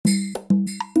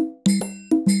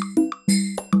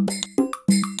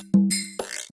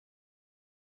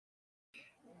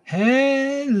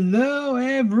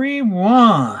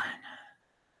everyone.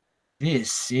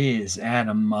 This is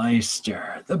Adam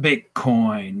Meister, the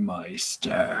Bitcoin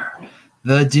Meister,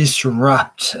 the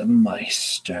Disrupt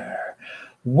Meister.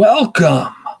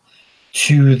 Welcome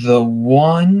to the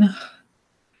One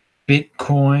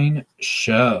Bitcoin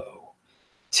Show.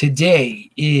 Today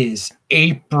is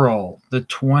April the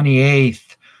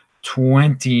 28th,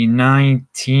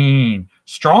 2019.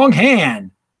 Strong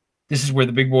hand. This is where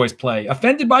the big boys play.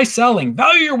 Offended by selling.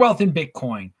 Value your wealth in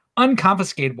Bitcoin.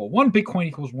 Unconfiscatable. 1 Bitcoin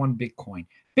equals 1 Bitcoin.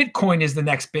 Bitcoin is the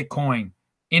next Bitcoin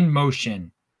in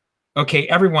motion. Okay,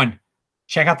 everyone,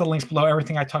 check out the links below.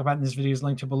 Everything I talk about in this video is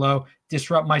linked to below.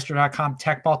 DisruptMeister.com,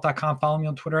 TechBalt.com. Follow me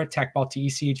on Twitter at TechBalt,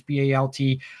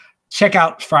 TechBalt. Check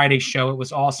out Friday's show. It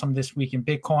was awesome this week in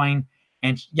Bitcoin.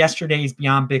 And yesterday's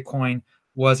Beyond Bitcoin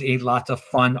was a lot of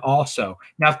fun also.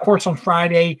 Now, of course, on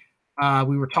Friday,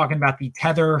 we were talking about the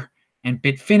Tether and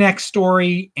Bitfinex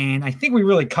story, and I think we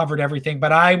really covered everything,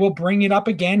 but I will bring it up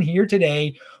again here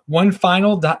today, one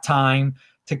final time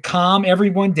to calm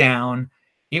everyone down.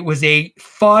 It was a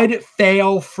FUD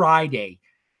fail Friday.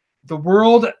 The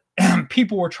world,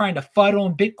 people were trying to FUD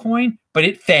on Bitcoin, but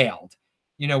it failed.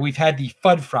 You know, we've had the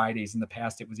FUD Fridays in the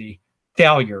past. It was a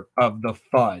failure of the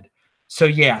FUD. So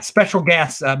yeah, special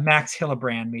guest Max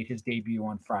Hillebrand made his debut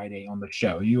on Friday on the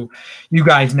show. You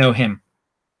guys know him.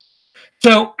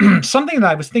 So something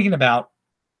that I was thinking about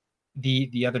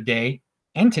the other day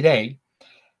and today,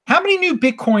 how many new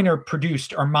Bitcoin are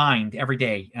produced or mined every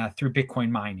day through Bitcoin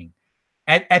mining?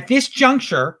 At this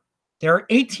juncture, there are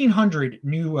 1,800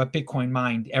 new Bitcoin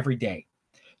mined every day.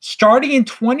 Starting in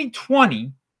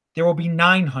 2020, there will be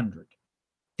 900.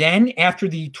 Then after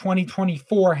the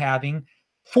 2024 halving,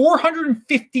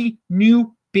 450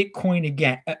 new Bitcoin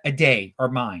again a day are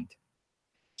mined.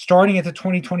 Starting at the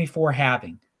 2024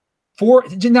 halving.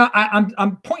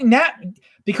 I'm pointing that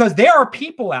because there are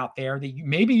people out there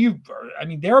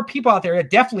that there are people out there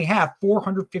that definitely have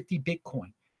 450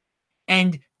 Bitcoin.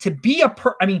 And to be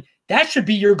that should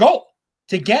be your goal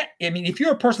to get. If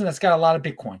you're a person that's got a lot of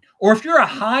Bitcoin, or if you're a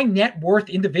high net worth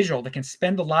individual that can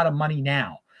spend a lot of money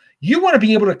now, you want to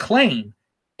be able to claim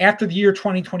after the year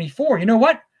 2024, you know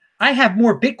what? I have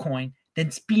more Bitcoin than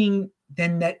it's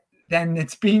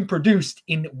being produced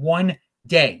in one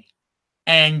day.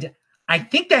 And I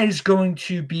think that is going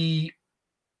to be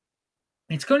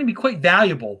quite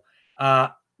valuable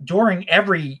during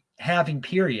every halving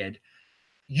period.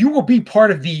 You will be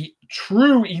part of the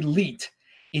true elite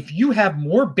if you have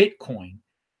more Bitcoin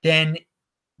than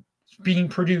being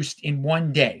produced in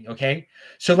one day. Okay,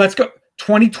 so let's go.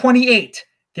 2028,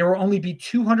 there will only be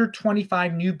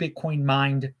 225 new Bitcoin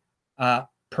mined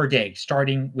per day,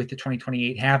 starting with the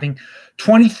 2028 halving.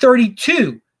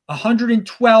 2032,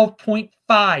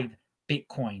 112.5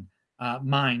 Bitcoin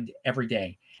mined every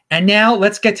day. And now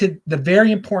let's get to the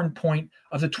very important point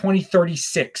of the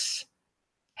 2036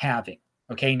 halving.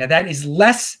 Okay, now that is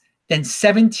less than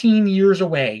 17 years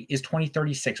away, is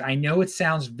 2036. I know it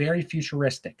sounds very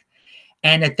futuristic.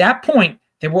 And at that point,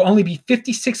 there will only be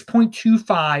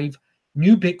 56.25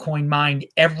 new Bitcoin mined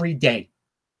every day.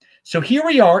 So here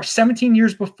we are, 17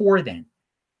 years before then.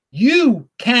 You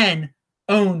can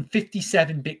own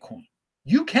 57 Bitcoin.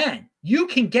 You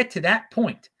can get to that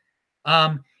point.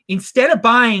 Instead of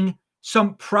buying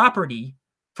some property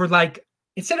for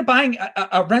instead of buying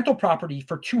a rental property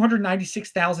for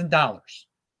 $296,000,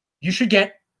 you should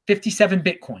get 57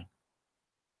 Bitcoin.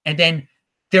 And then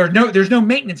there's no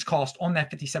maintenance cost on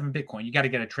that 57 Bitcoin. You got to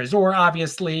get a Trezor,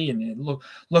 obviously, and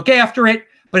look after it.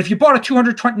 But if you bought a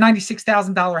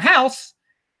 $296,000 house,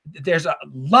 there's a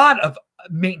lot of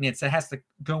maintenance that has to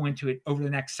go into it over the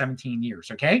next 17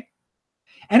 years. Okay.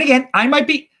 And again, I'm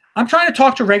trying to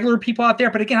talk to regular people out there,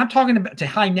 but again, I'm talking to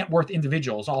high net worth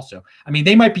individuals also.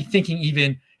 They might be thinking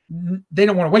they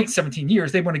don't want to wait 17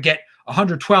 years. They want to get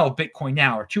 112 Bitcoin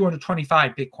now or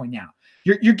 225 Bitcoin now.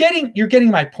 You're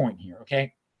getting my point here.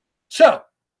 Okay. So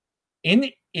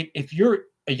if you're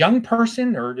a young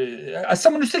person or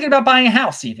someone who's thinking about buying a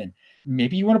house, even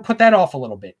maybe you want to put that off a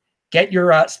little bit.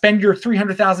 Spend your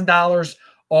 $300,000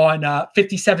 on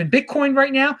 57 Bitcoin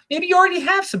right now. Maybe you already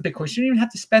have some Bitcoin. So you don't even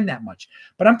have to spend that much.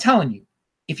 But I'm telling you,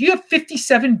 if you have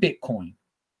 57 Bitcoin,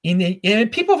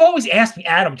 and people have always asked me,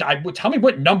 Adam, tell me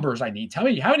what numbers I need. Tell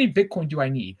me how many Bitcoin do I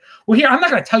need? Well, here, I'm not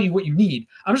going to tell you what you need.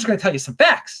 I'm just going to tell you some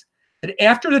facts. That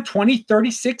after the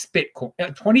 2036 Bitcoin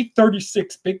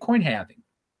halving,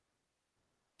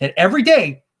 that every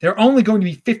day, there are only going to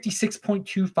be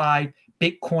 56.25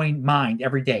 Bitcoin mined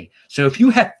every day. So if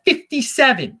you have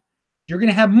 57, you're going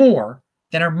to have more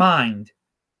than are mined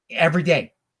every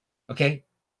day. Okay.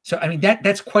 So,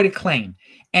 that's quite a claim.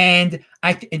 And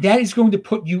that is going to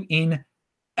put you in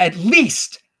at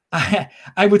least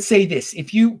I would say this: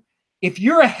 if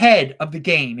you're ahead of the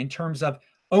game in terms of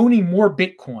owning more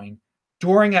Bitcoin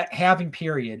during a halving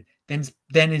period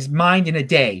than is mined in a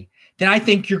day, then I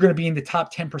think you're going to be in the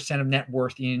top 10% of net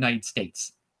worth in the United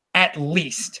States, at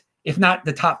least, if not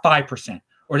the top 5%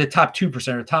 or the top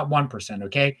 2% or top 1%.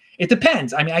 Okay. It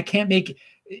depends. I mean, I can't make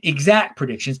exact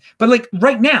predictions, but like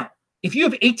right now, if you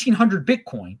have 1,800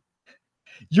 Bitcoin,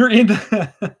 you're in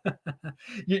the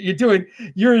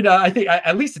you're in I think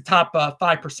at least the top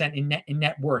 5% in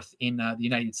net worth in the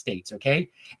United States. Okay,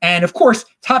 and of course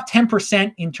top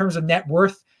 10% in terms of net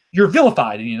worth, you're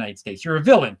vilified in the United States. You're a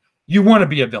villain. You want to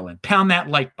be a villain. Pound that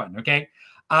like button. Okay.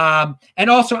 And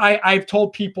also I've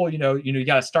told people, you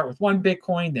got to start with 1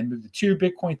 Bitcoin, then move to 2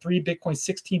 Bitcoin, 3 Bitcoin,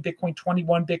 16 Bitcoin,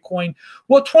 21 Bitcoin.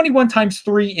 Well, 21 times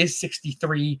 3 is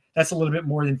 63. That's a little bit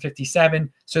more than 57.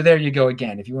 So there you go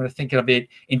again. If you want to think of it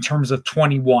in terms of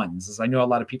 21s, as I know a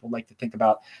lot of people like to think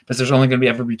about, because there's only going to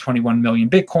ever be 21 million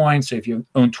Bitcoin. So if you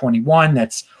own 21,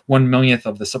 that's 1/1,000,000th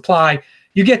of the supply.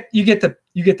 You get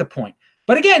the point.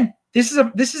 But again, this is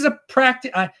a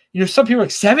practice. Some people are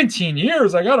like 17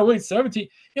 years. I gotta wait 17.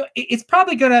 It's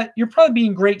probably you're probably be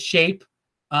in great shape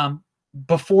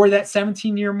before that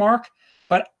 17-year mark.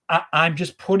 But I'm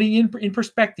just putting in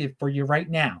perspective for you right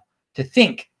now to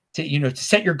think to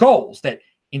set your goals that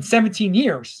in 17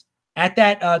 years at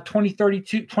that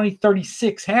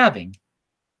 2036 halving,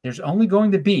 there's only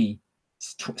going to be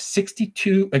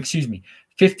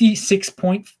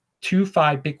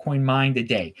 56.25 Bitcoin mined a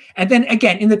day. And then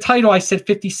again, in the title, I said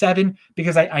 57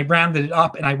 because I rounded it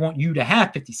up and I want you to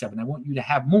have 57. I want you to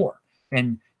have more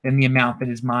than the amount that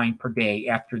is mined per day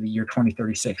after the year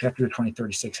 2036, after the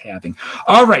 2036 halving.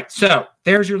 All right. So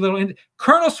there's your little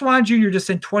Colonel Swan Jr. just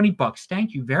sent $20.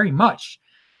 Thank you very much.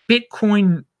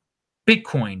 Bitcoin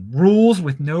rules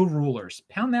with no rulers.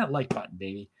 Pound that like button,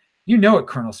 baby. You know it,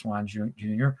 Colonel Swan Jr.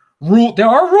 There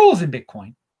are rules in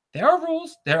Bitcoin. There are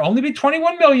rules. There'll only be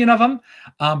 21 million of them,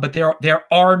 but there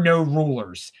are no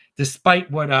rulers,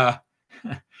 despite what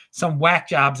some whack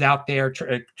jobs out there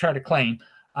try to claim.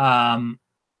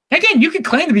 Again, you can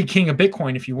claim to be king of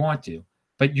Bitcoin if you want to,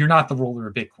 but you're not the ruler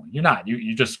of Bitcoin. You're not.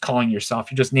 You're just calling yourself.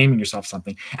 You're just naming yourself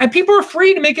something. And people are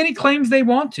free to make any claims they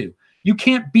want to. You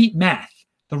can't beat math.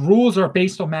 The rules are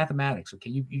based on mathematics. Okay,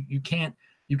 you can't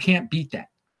beat that.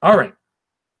 All right.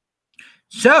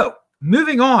 So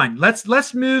moving on,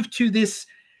 let's move to this.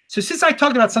 So since I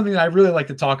talked about something that I really like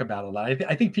to talk about a lot,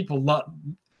 I think people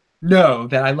know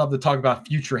that I love to talk about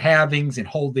future halvings and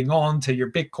holding on to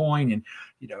your Bitcoin and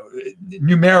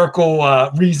numerical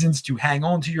reasons to hang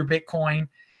on to your Bitcoin.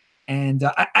 And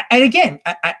again,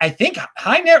 I think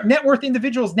high net worth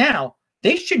individuals now,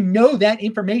 they should know that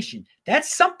information.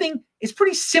 That's something. It's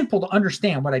pretty simple to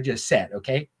understand what I just said.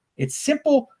 Okay, it's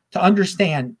simple to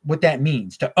understand what that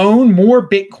means to own more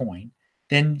Bitcoin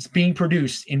than is being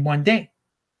produced in one day.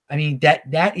 I mean,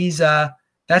 that's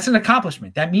an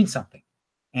accomplishment. That means something.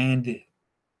 And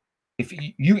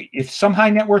if some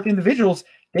high net worth individuals,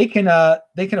 they can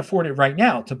afford it right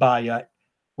now to buy,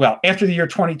 after the year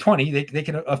 2020, they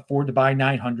can afford to buy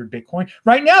 900 Bitcoin.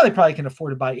 Right now, they probably can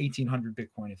afford to buy 1,800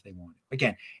 Bitcoin if they want.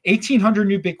 Again, 1,800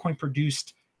 new Bitcoin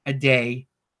produced a day,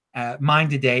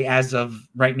 mined a day as of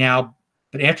right now.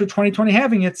 But after 2020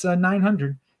 halving, it's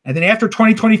 900. And then after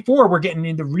 2024, we're getting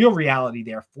into real reality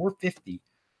there, 450.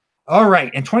 All right.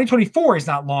 And 2024 is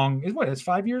not long. It's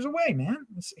 5 years away, man.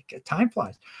 Time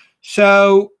flies.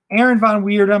 So Aaron Von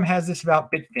Weirdum has this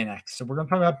about Bitfinex. So we're going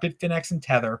to talk about Bitfinex and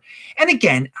Tether. And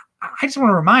again, I just want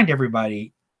to remind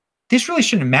everybody, this really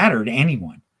shouldn't matter to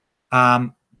anyone.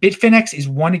 Bitfinex is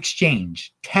one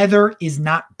exchange. Tether is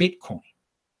not Bitcoin.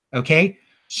 Okay.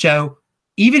 So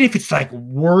even if it's like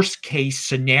worst case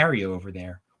scenario over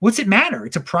there, what's it matter?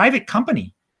 It's a private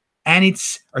company. And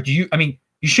you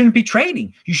shouldn't be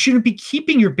trading. You shouldn't be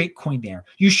keeping your Bitcoin there.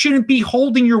 You shouldn't be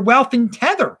holding your wealth in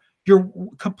Tether. You're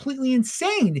completely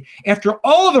insane. After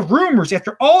all the rumors,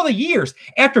 after all the years,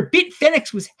 after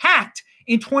Bitfinex was hacked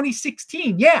in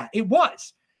 2016, yeah, it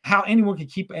was. How anyone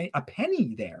could keep a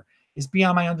penny there is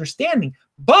beyond my understanding.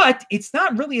 But it's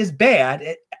not really as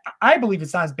bad. I believe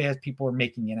it's not as bad as people are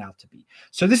making it out to be.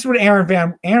 So this is what Aaron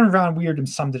Von Weirdum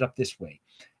summed it up this way.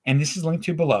 And this is linked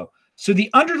to below. So the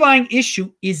underlying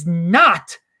issue is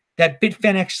not that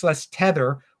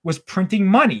Bitfinex/Tether was printing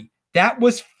money. That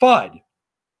was FUD.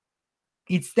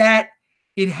 It's that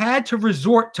it had to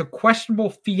resort to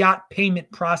questionable fiat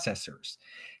payment processors.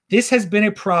 This has been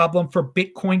a problem for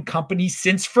Bitcoin companies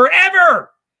since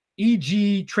forever,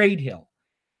 e.g. TradeHill.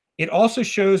 It also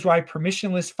shows why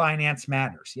permissionless finance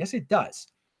matters. Yes, it does.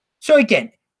 So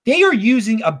again, they are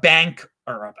using a bank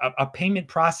or a payment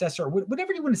processor,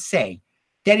 whatever you want to say,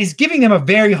 that is giving them a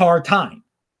very hard time.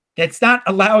 That's not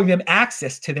allowing them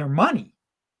access to their money.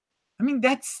 I mean,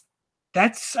 that's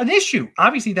an issue.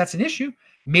 Obviously, that's an issue.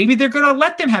 Maybe they're going to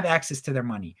let them have access to their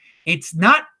money. It's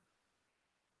not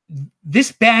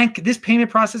this bank, this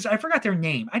payment processor. I forgot their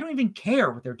name. I don't even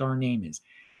care what their darn name is.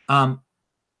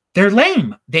 They're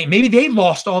lame. Maybe they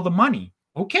lost all the money.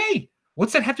 Okay,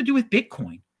 what's that have to do with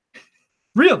Bitcoin?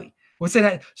 Really? What's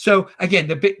that? So again,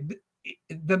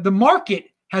 the market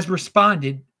has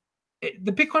responded.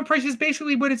 The Bitcoin price is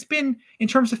basically what it's been in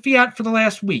terms of fiat for the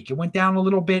last week. It went down a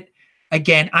little bit.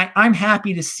 Again, I'm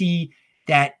happy to see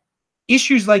that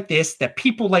issues like this, that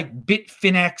people like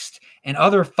Bitfinex and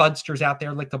other fudsters out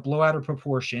there like to blow out of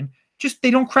proportion, just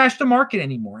they don't crash the market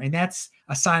anymore, and that's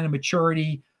a sign of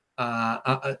maturity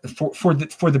for the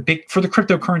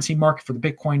cryptocurrency market, for the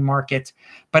Bitcoin market.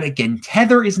 But again,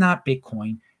 Tether is not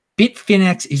Bitcoin.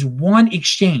 Bitfinex is one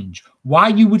exchange. Why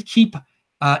you would keep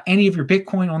any of your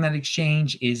Bitcoin on that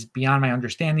exchange is beyond my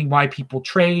understanding. Why people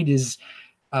trade is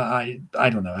I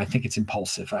don't know. I think it's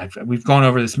impulsive. We've gone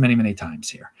over this many times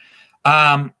here.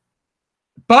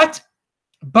 But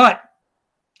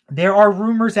there are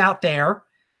rumors out there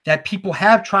that people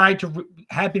have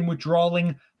been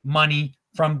withdrawing money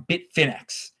from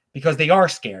Bitfinex because they are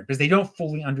scared, because they don't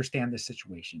fully understand this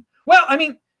situation. Well, I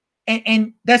mean,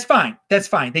 and that's fine. That's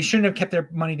fine. They shouldn't have kept their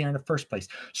money there in the first place.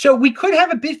 So we could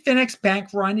have a Bitfinex bank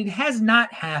run. It has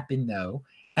not happened, though,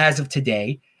 as of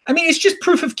today. I mean, it's just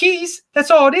proof of keys. That's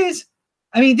all it is.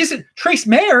 I mean, this is Trace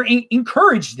Mayer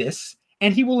encouraged this,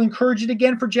 and he will encourage it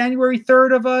again for January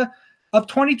 3rd of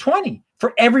 2020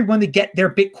 for everyone to get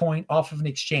their Bitcoin off of an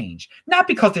exchange. Not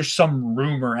because there's some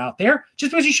rumor out there,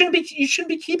 just because you shouldn't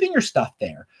be keeping your stuff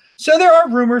there. So there are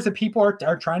rumors that people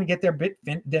are trying to get their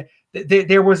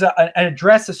there was an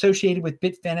address associated with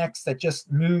Bitfinex that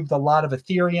just moved a lot of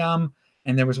Ethereum,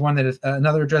 and there was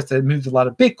another address that moved a lot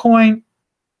of Bitcoin.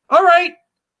 All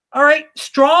right,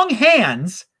 strong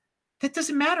hands. That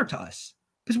doesn't matter to us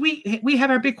because we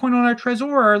have our Bitcoin on our Trezor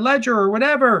or our Ledger or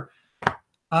whatever.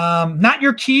 Not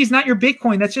your keys, not your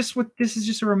Bitcoin. That's just what this is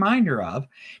just a reminder of.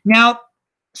 Now,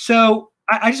 so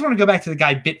I just want to go back to the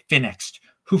guy Bitfinex,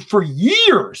 who for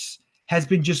years has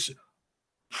been just,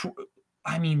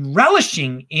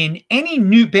 relishing in any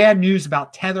new bad news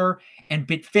about Tether and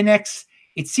Bitfinex.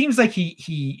 It seems like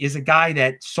he is a guy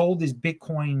that sold his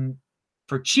Bitcoin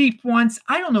for cheap once.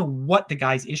 I don't know what the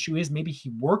guy's issue is. Maybe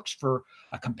he works for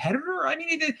a competitor. I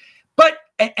mean,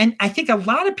 and I think a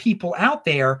lot of people out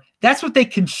there, that's what they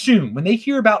consume. When they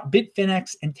hear about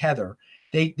Bitfinex and Tether,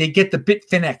 they get the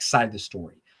Bitfinex side of the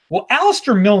story. Well,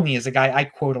 Alistair Milne is a guy I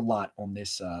quote a lot on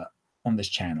this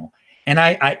channel. And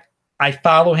I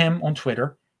follow him on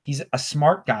Twitter. He's a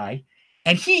smart guy.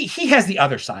 And he has the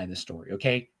other side of the story,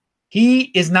 okay?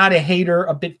 He is not a hater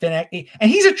of Bitfinex.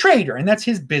 And he's a trader, and that's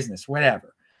his business,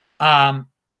 whatever. But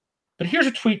here's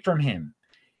a tweet from him.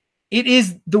 It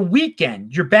is the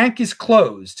weekend. Your bank is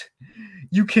closed.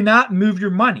 You cannot move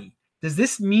your money. Does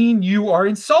this mean you are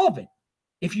insolvent?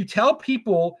 If you tell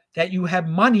people that you have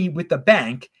money with the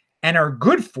bank and are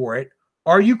good for it,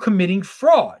 are you committing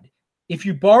fraud? If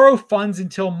you borrow funds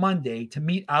until Monday to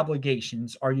meet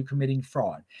obligations, are you committing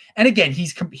fraud? And again,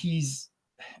 he's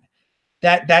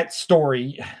that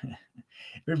story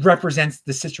represents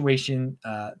the situation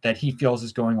that he feels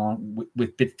is going on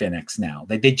with Bitfinex now.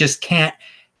 They just can't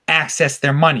access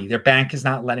their money. Their bank is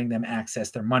not letting them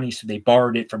access their money, so they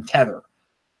borrowed it from Tether.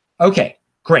 Okay,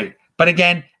 great. But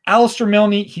again, Alistair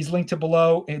Milne, he's linked to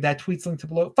below. That tweet's linked to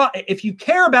below. If you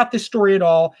care about this story at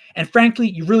all, and frankly,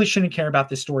 you really shouldn't care about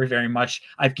this story very much.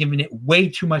 I've given it way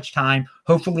too much time.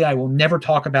 Hopefully, I will never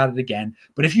talk about it again.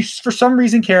 But if you, for some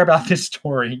reason, care about this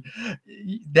story,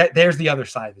 there's the other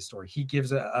side of the story. He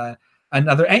gives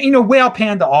another, and Whale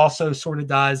Panda also sort of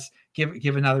does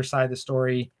give another side of the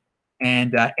story.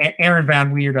 And Aaron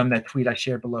Van Weerdum, that tweet I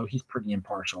shared below, he's pretty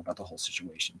impartial about the whole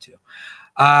situation too.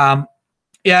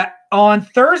 Yeah, on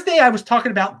Thursday, I was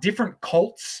talking about different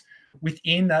cults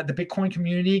within the Bitcoin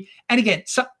community. And again,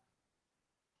 so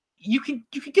you can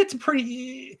get to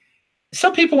pretty,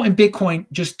 some people in Bitcoin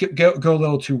just go a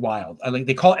little too wild.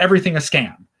 They call everything a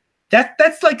scam.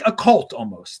 That's like a cult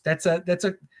almost.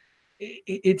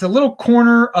 It's a little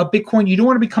corner of Bitcoin. You don't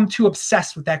want to become too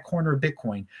obsessed with that corner of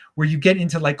Bitcoin where you get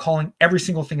into like calling every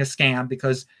single thing a scam,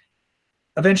 because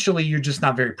eventually you're just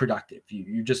not very productive.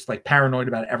 You're just like paranoid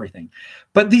about everything.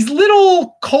 But these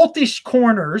little cultish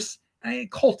corners,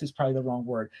 cult is probably the wrong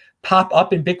word, pop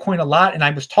up in Bitcoin a lot. And I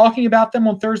was talking about them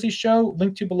on Thursday's show,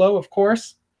 linked to below, of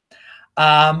course.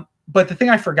 But the thing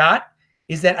I forgot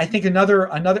is that I think another,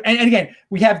 and again,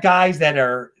 we have guys that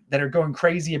are going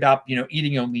crazy about,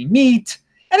 eating only meat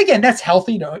And again, that's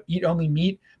healthy to eat only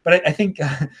meat. But I think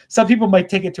some people might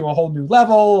take it to a whole new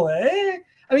level.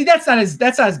 I mean, that's not as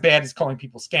bad as calling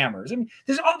people scammers. I mean,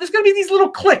 there's going to be these little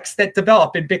cliques that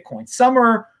develop in Bitcoin. Some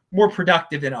are more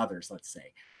productive than others, let's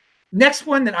say. Next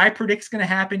one that I predict is going to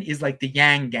happen is like the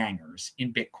Yang gangers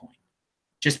in Bitcoin.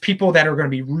 Just people that are going to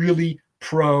be really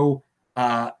pro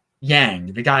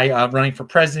Yang, the guy running for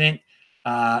president.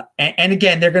 And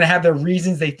again, they're going to have their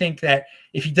reasons. They think that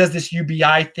if he does this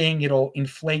UBI thing, it'll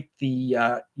inflate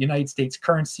the United States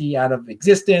currency out of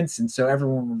existence, and so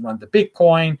everyone will run to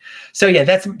Bitcoin. So yeah,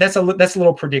 that's a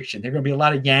little prediction. There are going to be a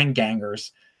lot of Yang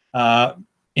gangers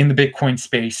in the Bitcoin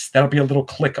space. That'll be a little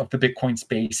clique of the Bitcoin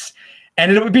space,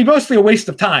 and it would be mostly a waste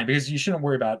of time because you shouldn't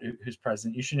worry about who's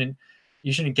president.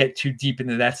 You shouldn't get too deep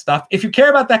into that stuff. If you care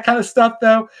about that kind of stuff,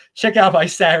 though, check out my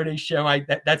Saturday show.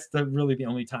 That's really the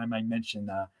only time I mention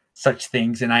such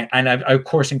things. And I of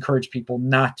course encourage people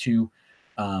not to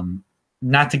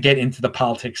get into the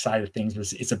politics side of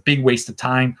things. It's a big waste of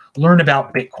time. Learn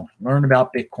about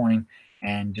Bitcoin,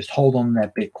 and just hold on to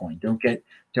that Bitcoin.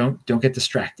 Don't get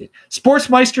distracted.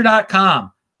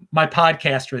 Sportsmeister.com, my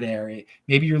podcaster there.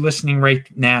 Maybe you're listening right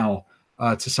now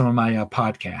to some of my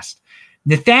podcast.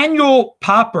 Nathaniel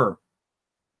Popper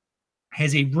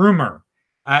has a rumor,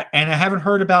 and I haven't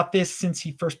heard about this since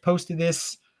he first posted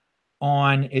this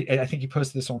I think he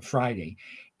posted this on Friday.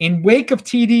 In wake of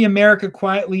TD America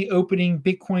quietly opening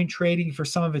Bitcoin trading for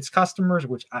some of its customers,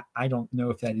 which I don't know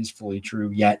if that is fully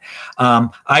true yet.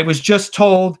 I was just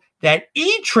told that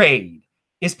E-Trade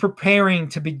is preparing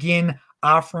to begin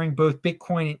offering both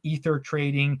Bitcoin and Ether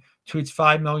trading to its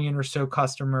 5 million or so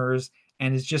customers,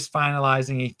 and is just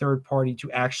finalizing a third party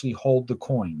to actually hold the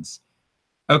coins.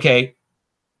 Okay,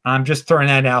 I'm just throwing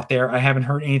that out there. I haven't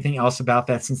heard anything else about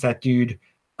that since that dude,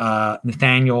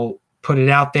 Nathaniel, put it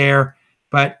out there.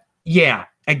 But yeah,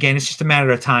 again, it's just a matter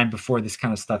of time before this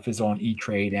kind of stuff is on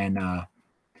E-Trade and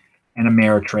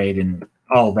Ameritrade and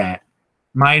all that.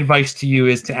 My advice to you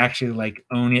is to actually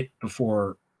own it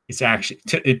before it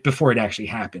actually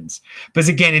happens. Because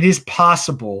again, it is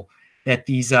possible that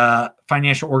these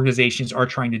financial organizations are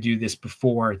trying to do this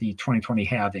before the 2020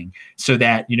 halving, so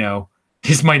that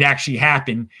this might actually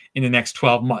happen in the next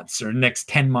 12 months or next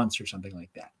 10 months or something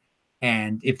like that.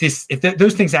 And if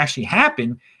those things actually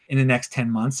happen in the next 10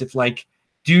 months, if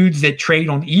dudes that trade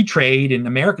on E-Trade and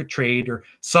America Trade or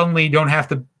suddenly don't have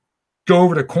to go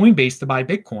over to Coinbase to buy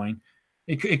Bitcoin,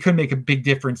 it could make a big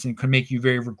difference and could make you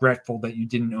very regretful that you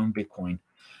didn't own Bitcoin.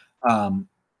 All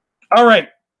right.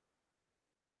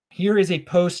 Here is a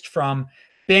post from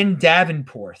Ben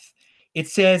Davenport. It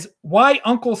says, "Why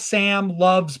Uncle Sam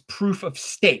loves proof of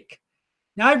stake."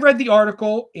 Now, I've read the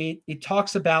article. It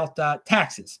talks about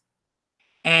taxes.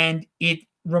 And it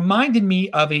reminded me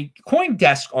of a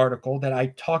CoinDesk article that I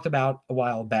talked about a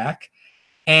while back,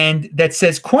 and that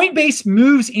says Coinbase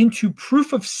moves into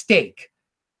proof of stake.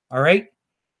 All right.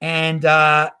 And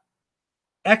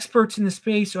experts in the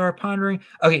space are pondering.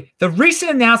 Okay. The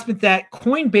recent announcement that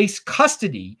Coinbase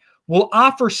Custody will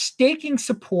offer staking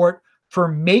support for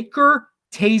Maker,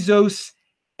 Tezos,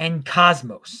 and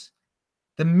Cosmos.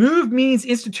 The move means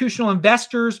institutional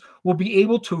investors will be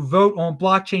able to vote on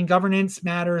blockchain governance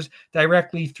matters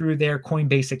directly through their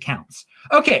Coinbase accounts.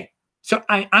 Okay, so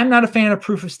I'm not a fan of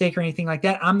proof of stake or anything like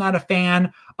that. I'm not a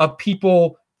fan of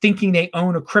people thinking they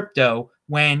own a crypto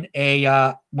when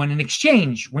Coinbase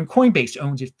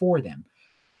owns it for them.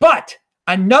 But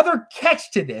another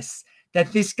catch to this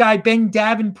that this guy Ben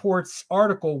Davenport's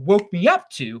article woke me up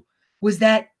to was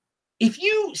that if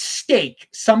you stake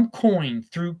some coin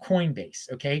through Coinbase,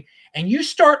 okay, and you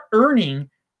start earning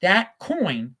that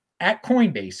coin at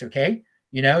Coinbase, okay,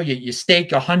 you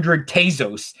stake 100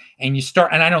 Tezos and you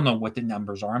start, and I don't know what the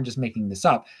numbers are, I'm just making this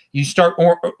up. You start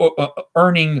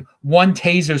earning 1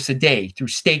 Tezos a day through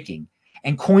staking,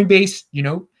 and Coinbase,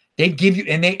 they give you,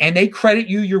 and they credit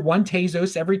you your 1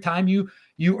 Tezos every time you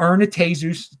earn a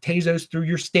Tezos through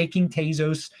your staking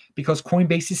Tezos, because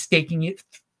Coinbase is staking it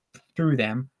through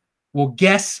them. Well,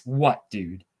 guess what,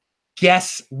 dude?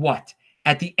 Guess what?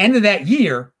 At the end of that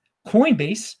year,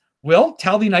 Coinbase will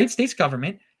tell the United States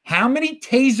government how many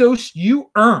Tezos you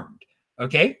earned,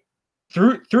 okay,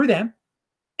 through them,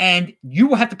 and you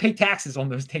will have to pay taxes on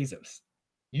those Tezos.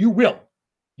 You will.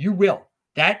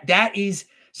 That is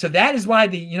why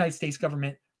the United States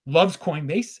government loves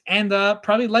Coinbase and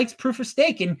probably likes proof of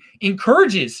stake and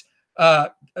encourages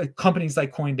companies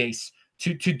like Coinbase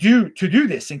to do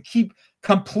this and keep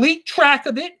complete track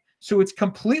of it, so it's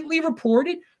completely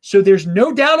reported, so there's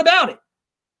no doubt about it,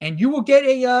 and you will get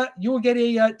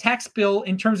a tax bill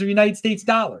in terms of United States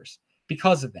dollars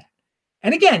because of that.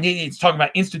 And again, it's talking about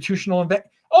institutional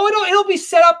Oh, it'll be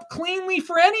set up cleanly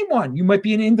for anyone. You might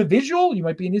be an individual, you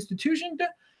might be an institution.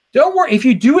 Don't worry. If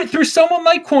you do it through someone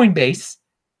like Coinbase,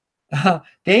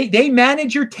 they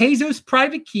manage your Tezos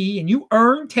private key, and you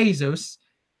earn Tezos.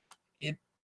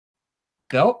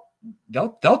 They'll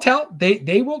tell.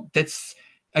 They will. That's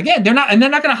again. They're not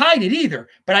going to hide it either.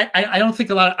 But I don't think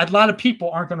a lot of people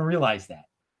aren't going to realize that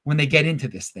when they get into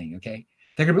this thing. Okay.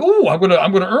 They're gonna be, oh, I'm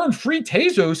gonna earn free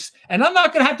Tezos, and I'm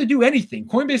not gonna have to do anything.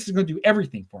 Coinbase is gonna do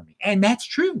everything for me, and that's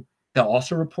true. They'll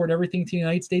also report everything to the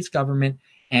United States government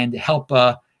and help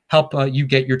you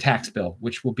get your tax bill,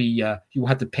 which will be you will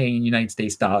have to pay in United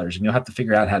States dollars, and you'll have to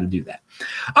figure out how to do that.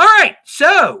 All right,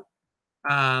 so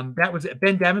that was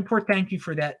Ben Davenport. Thank you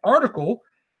for that article,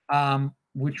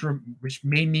 which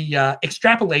made me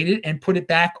extrapolate it and put it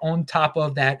back on top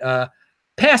of that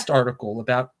past article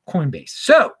about Coinbase.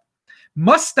 So.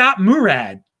 Mustap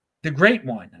Murad, the great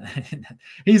one.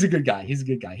 He's a good guy. He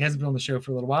hasn't been on the show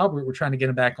for a little while. We're trying to get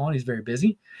him back on. He's very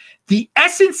busy. He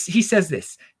says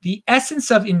this, the essence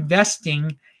of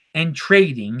investing and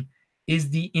trading is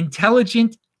the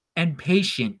intelligent and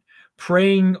patient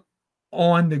preying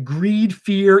on the greed,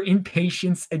 fear,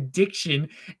 impatience, addiction,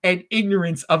 and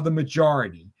ignorance of the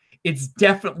majority. It's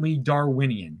definitely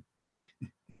Darwinian.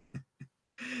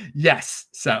 Yes.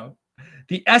 So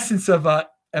the essence of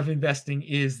investing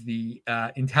is the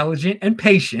intelligent and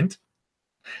patient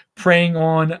preying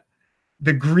on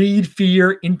the greed,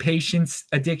 fear, impatience,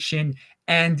 addiction,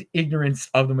 and ignorance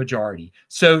of the majority.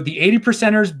 So the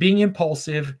 80%ers being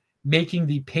impulsive, making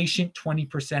the patient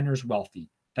 20%ers wealthy.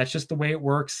 That's just the way it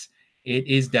works. It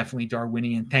is definitely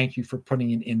Darwinian. Thank you for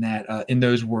putting it in that in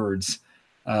those words,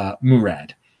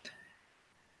 Murad.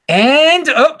 And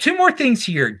two more things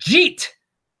here. Jeet.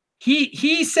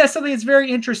 He says something that's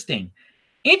very interesting.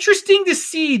 Interesting to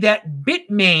see that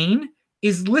Bitmain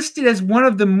is listed as one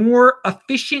of the more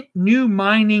efficient new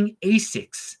mining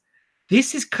ASICs.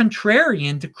 This is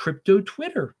contrarian to crypto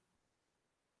Twitter.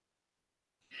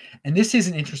 And this is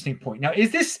an interesting point. Now,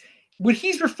 is this what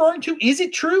he's referring to? Is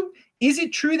it true? Is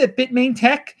it true that Bitmain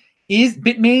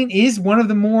is one of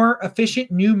the more efficient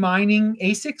new mining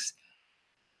ASICs?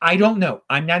 I don't know.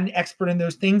 I'm not an expert in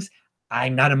those things.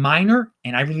 I'm not a miner,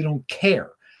 and I really don't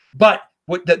care. But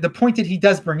what the point that he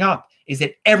does bring up is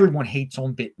that everyone hates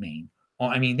on Bitmain.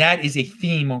 I mean, that is a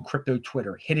theme on crypto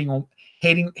Twitter, hating on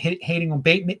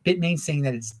Bitmain, saying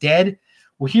that it's dead.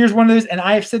 Well, here's one of those, and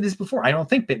I have said this before. I don't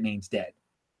think Bitmain's dead,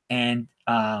 and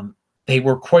they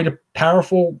were quite a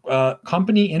powerful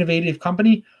company, innovative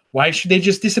company. Why should they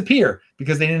just disappear?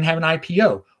 Because they didn't have an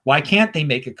IPO. Why can't they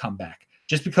make a comeback?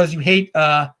 Just because you hate,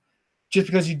 just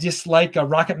because you dislike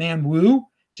Rocket Man Wu,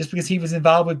 just because he was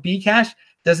involved with Bcash,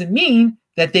 doesn't mean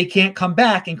that they can't come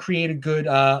back and create a good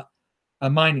a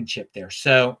mining chip there.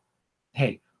 So,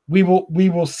 hey, we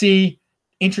will see.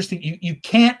 Interesting. You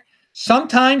can't.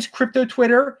 Sometimes crypto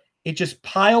Twitter, it just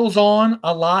piles on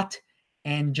a lot,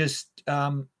 and just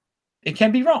it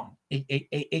can be wrong.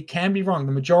 It can be wrong.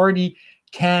 The majority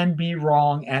can be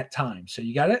wrong at times. So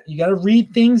you gotta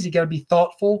read things. You gotta be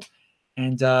thoughtful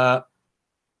and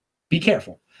be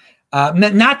careful.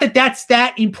 Not that that's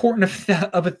that important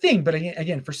of a thing, but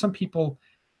again, for some people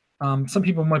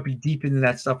might be deep into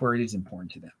that stuff where it is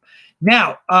important to them.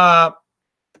 Now,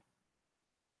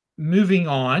 moving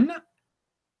on,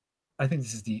 I think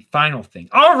this is the final thing.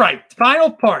 All right, final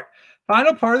part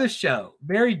of the show.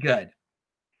 Very good.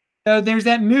 So there's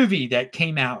that movie that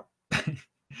came out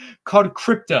called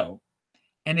Crypto,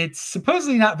 and it's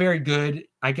supposedly not very good.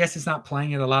 I guess it's not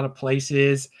playing at a lot of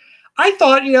places. I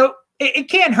thought, it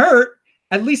can't hurt.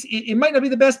 At least it might not be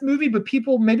the best movie, but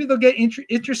people, maybe they'll get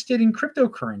interested in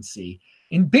cryptocurrency,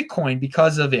 in Bitcoin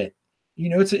because of it.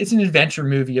 It's an adventure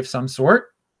movie of some sort.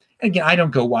 And again, I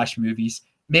don't go watch movies.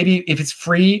 Maybe if it's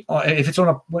free, if it's on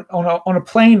a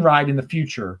plane ride in the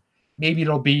future, maybe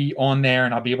it'll be on there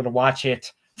and I'll be able to watch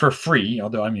it for free.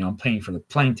 Although, I'm paying for the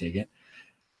plane ticket.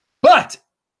 But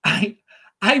I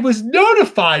was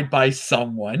notified by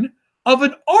someone of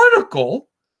an article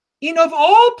in, of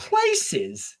all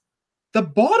places, the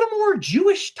Baltimore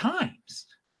Jewish Times.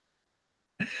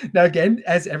 Now, again,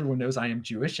 as everyone knows, I am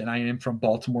Jewish, and I am from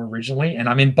Baltimore originally, and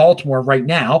I'm in Baltimore right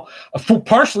now,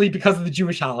 partially because of the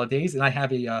Jewish holidays, and I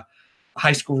have a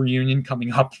high school reunion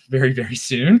coming up very, very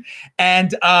soon,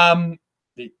 and on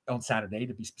Saturday,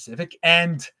 to be specific.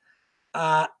 And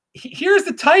here's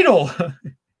the title.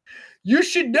 You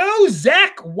should know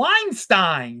Zach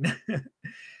Weinstein.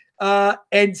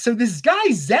 And so this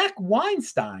guy, Zach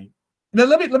Weinstein. Now,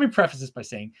 let me preface this by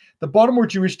saying the Baltimore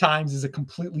Jewish Times is a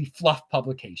completely fluff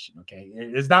publication. Okay,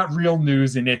 it's not real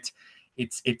news in it.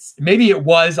 It's maybe it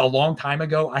was a long time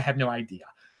ago. I have no idea.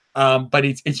 But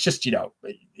it's just,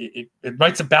 it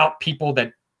writes about people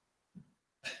that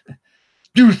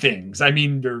do things. I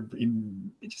mean, they're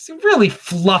just really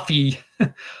fluffy,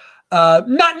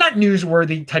 not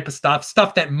newsworthy type of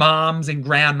stuff that moms and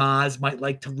grandmas might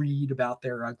like to read about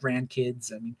their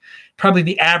grandkids. I mean, probably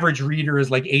the average reader is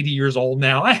like 80 years old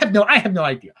now. I have no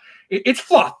idea. It's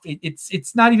fluff.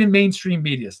 It's not even mainstream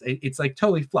media. It's like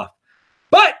totally fluff.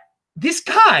 But this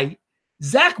guy,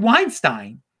 Zach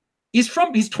Weinstein, he's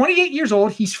 28 years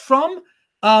old. He's from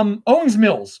Owings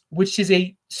Mills, which is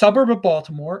a suburb of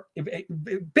Baltimore,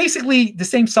 basically the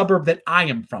same suburb that I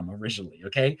am from originally.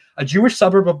 Okay, a Jewish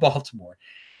suburb of Baltimore.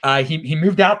 He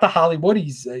moved out to Hollywood.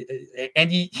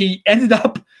 And he ended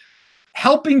up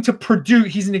helping to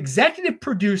produce. He's an executive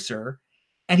producer,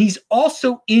 and he's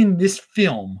also in this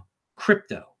film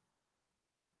Crypto.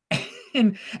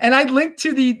 And I linked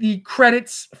to the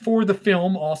credits for the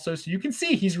film also, so you can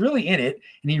see he's really in it,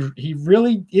 and he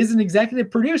really is an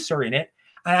executive producer in it.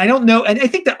 I don't know, and I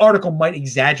think the article might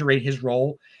exaggerate his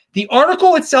role. The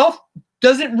article itself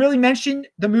doesn't really mention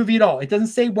the movie at all. It doesn't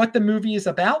say what the movie is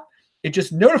about. It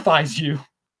just notifies you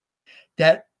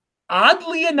that,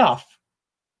 oddly enough,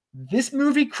 this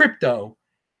movie Crypto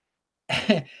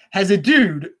has a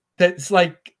dude that's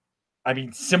like, I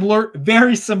mean,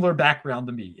 very similar background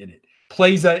to me in it.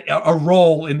 Plays a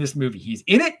role in this movie. He's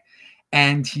in it,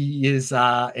 and he is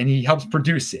and he helps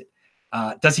produce it.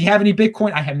 Does he have any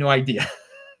Bitcoin? I have no idea.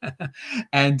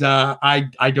 And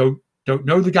I don't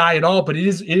know the guy at all, but it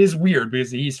is weird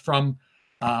because he's from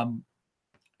I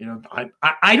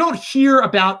don't hear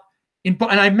about and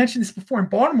I mentioned this before, in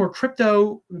Baltimore,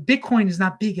 Bitcoin is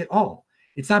not big at all.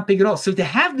 It's not big at all. So to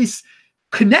have this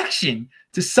connection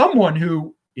to someone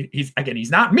who he's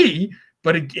not me,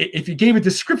 but if you gave a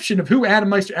description of who Adam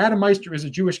Meister is a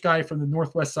Jewish guy from the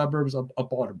northwest suburbs of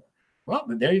Baltimore. Well,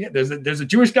 there you go. There's a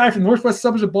Jewish guy from the northwest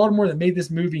suburbs of Baltimore that made this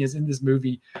movie, is in this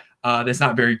movie. That's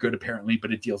not very good, apparently,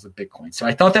 but it deals with Bitcoin. So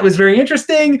I thought that was very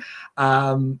interesting.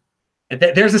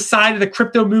 There's a side of the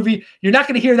crypto movie. You're not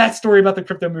going to hear that story about the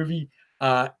crypto movie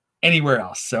anywhere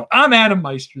else. So I'm Adam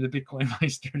Meister, the Bitcoin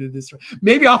Meister to this.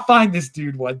 Maybe I'll find this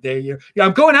dude one day.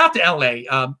 I'm going out to LA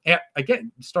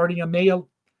again, starting on May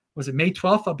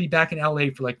 12th? I'll be back in LA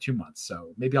for like 2 months.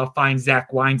 So maybe I'll find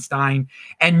Zach Weinstein.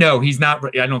 And no, he's not.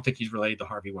 I don't think he's related to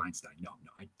Harvey Weinstein. No.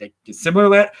 I think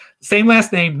similar, same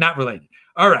last name, not related.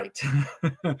 All right.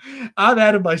 I'm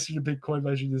Adam Meister, the Bitcoin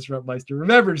Meister, Disrupt Meister.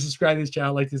 Remember to subscribe to this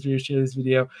channel, like this video, share this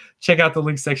video. Check out the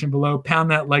link section below. Pound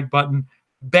that like button.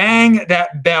 Bang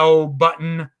that bell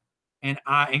button. And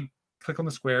click on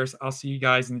the squares. I'll see you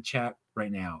guys in the chat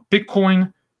right now.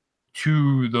 Bitcoin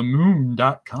to the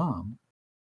moon.com.